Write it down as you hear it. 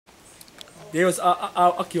There's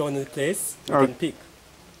a aki on the place you can pick.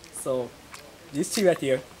 So this tree right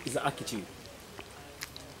here is an aki tree.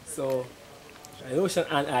 So Ocean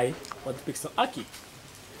and I want to pick some aki.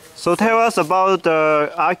 So tell us about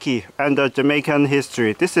the Aki and the Jamaican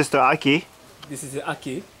history. This is the Aki. This is the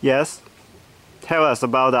aki. Yes. Tell us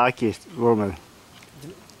about the Aki, Roman.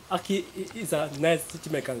 Aki is a nice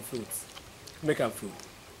Jamaican food.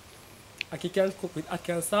 Aki can cook with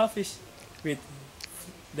aki and starfish, with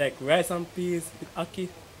like rice and peas with aki,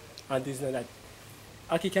 and this and that.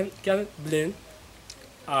 Aki can blend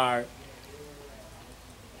or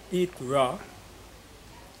eat raw.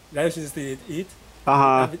 That is to eat.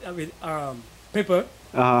 With pepper.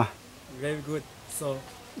 Very good. So.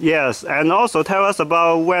 Yes, and also tell us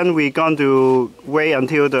about when we're going to wait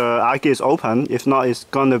until the Aki is open. If not, it's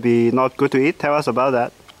going to be not good to eat. Tell us about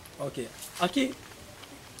that. Okay. Aki, you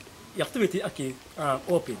have to wait till Aki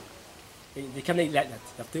open. You cannot eat like that.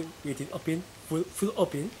 You have to wait it open, full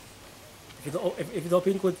open. If it's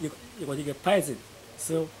open good, you're going to get poison.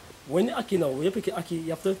 So when you pick Aki,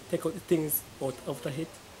 you have to take out the things out of the head.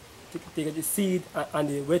 Take the seed and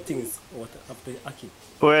the wet things out of the Aki.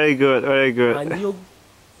 Very good, very good. And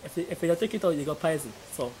if you don't take it out, you got poison.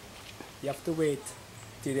 So you have to wait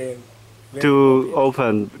till to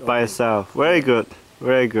open by itself. Very good,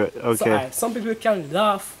 very good. Okay. So, some people can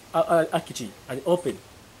laugh at Akichi and open.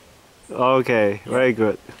 Okay, yeah. Very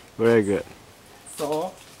good, very good.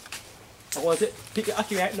 So I want to pick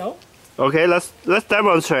Aki right now. Okay, let's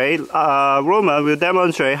demonstrate. Roman will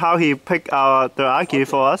demonstrate how he picked the Aki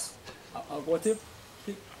for us. I want to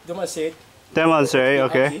demonstrate. Demonstrate,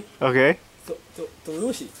 okay, Aki. Okay. To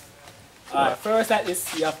Lucy. First like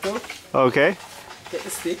this, you have to get the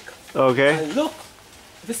stick. Okay. And look,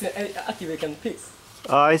 this is any Aki we can pick.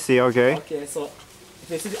 Oh, I see, okay. Okay, so if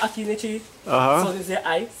you see the Aki in the tree, so this is your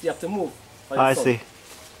eye, so you have to move. I see.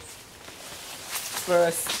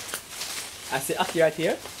 First, I see Aki right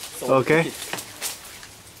here. So okay.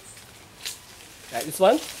 Like this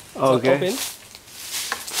one. Okay. So open.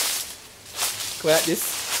 Go like this.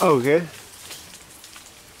 Okay.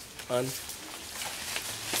 And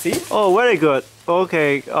see? Oh, very good.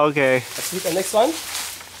 Okay, okay. Let's pick the next one.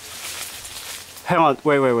 Hang on.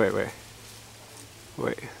 Wait.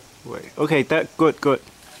 Okay, that good.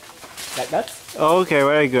 Like that. Okay,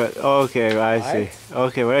 very good. Okay, I see.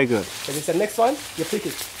 Okay, very good. So this is the next one. You pick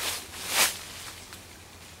it.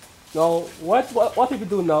 Now, what people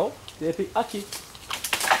do now? They pick Aki.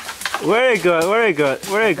 Very good.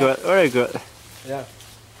 Yeah.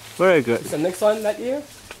 Very good. This is the next one right here.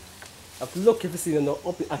 Have to look if you see the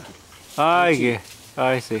open Aki.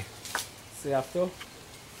 I see. So you have to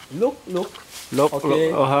look.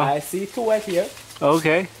 Okay. I see two right here.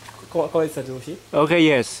 Okay. Call it Sajoshi. Okay.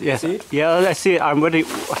 Yes. See? Yeah. Let's see. I'm ready.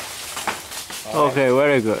 Okay.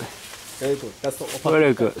 Very good. Very good. That's what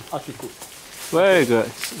very good. Aki cook. Very good.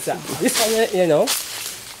 So this one, you know.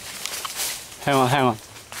 Hang on.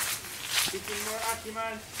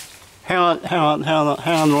 Hang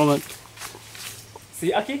on, Roman.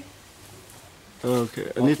 See Aki?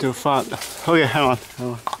 Okay, I need to find. Okay, hang on.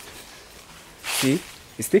 See?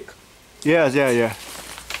 The stick? Yes, yeah.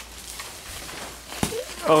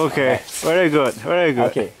 Okay, very good.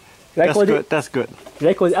 Okay. That's good.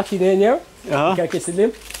 Like the Aki in here, you Uh-huh. can catch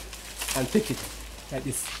them and pick it like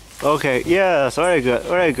this. Okay, yes, very good.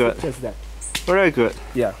 Just that. Very good.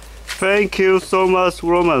 Yeah. Thank you so much,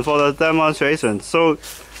 Roman, for the demonstration. So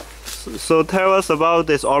tell us about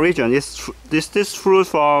this origin. Is this fruit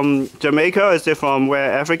from Jamaica? Is it from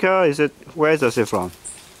where, Africa? Where does it from?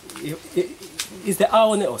 It's the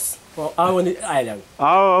Aroneos, from Arone Island.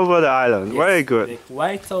 All over the island. Yes. Very good. Like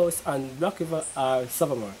White House and Black River are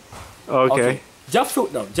Savamar. Okay.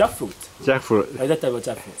 Jackfruit now, jackfruit. Jackfruit. That type of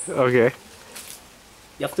jackfruit. Okay.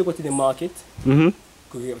 You have to go to the market. Mm-hmm.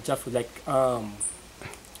 Go get jackfruit, like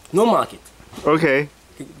no market. Okay.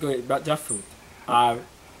 Go get jackfruit.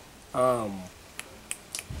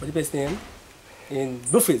 What's the best name? In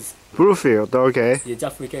Bluefields. Bluefield. Okay. Yeah,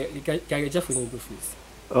 jackfruit. You can get jackfruit in Bluefields.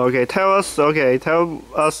 Okay. Tell us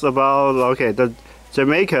about the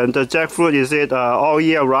Jamaican. The jackfruit, is it all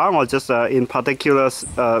year round or just in particular,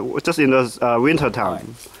 just in the winter time? Right.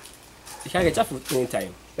 You can get jackfruit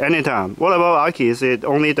anytime. Anytime. What about Aki? Is it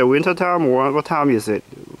only the winter time, or what time is it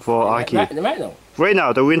for Aki? Right now. Right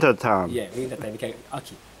now, the winter time. Yeah, winter time. You can get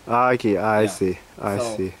Aki. Aki, I see. I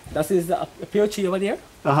see. That is a pear tree over there.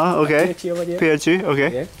 Okay. Pear tree over there. Pear tree.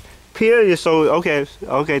 Okay. Yeah. Pear is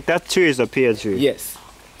okay. That tree is a pear tree. Yes.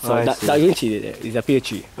 So that green tree there is a pear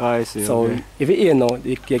tree. I see. So okay. if you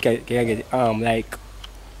you can get like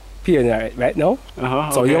pear right now.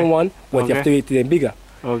 So young one, but you have to eat them bigger.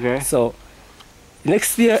 Okay. So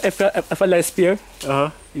Next year, if I like spear, Uh-huh.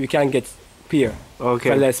 you can get pear. If I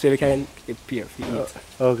Okay. like spear, you can get pear. You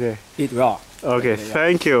Okay. eat raw. Okay. Yeah.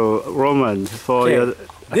 Thank you, Roman, for Okay. your.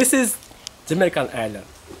 This is Jamaican island.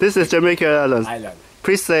 This is Jamaica Island. Island.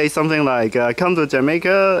 Please say something like, "Come to Jamaica,"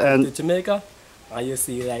 To and Jamaica, and you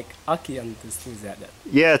see like Aki and these things like that.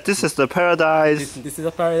 yeah, this is the paradise. This is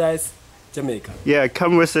a paradise, Jamaica. Yeah,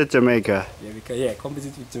 come visit Jamaica. Yeah, come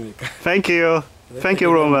visit Jamaica. Thank you. Thank you,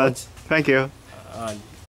 very Roman. much. Thank you. And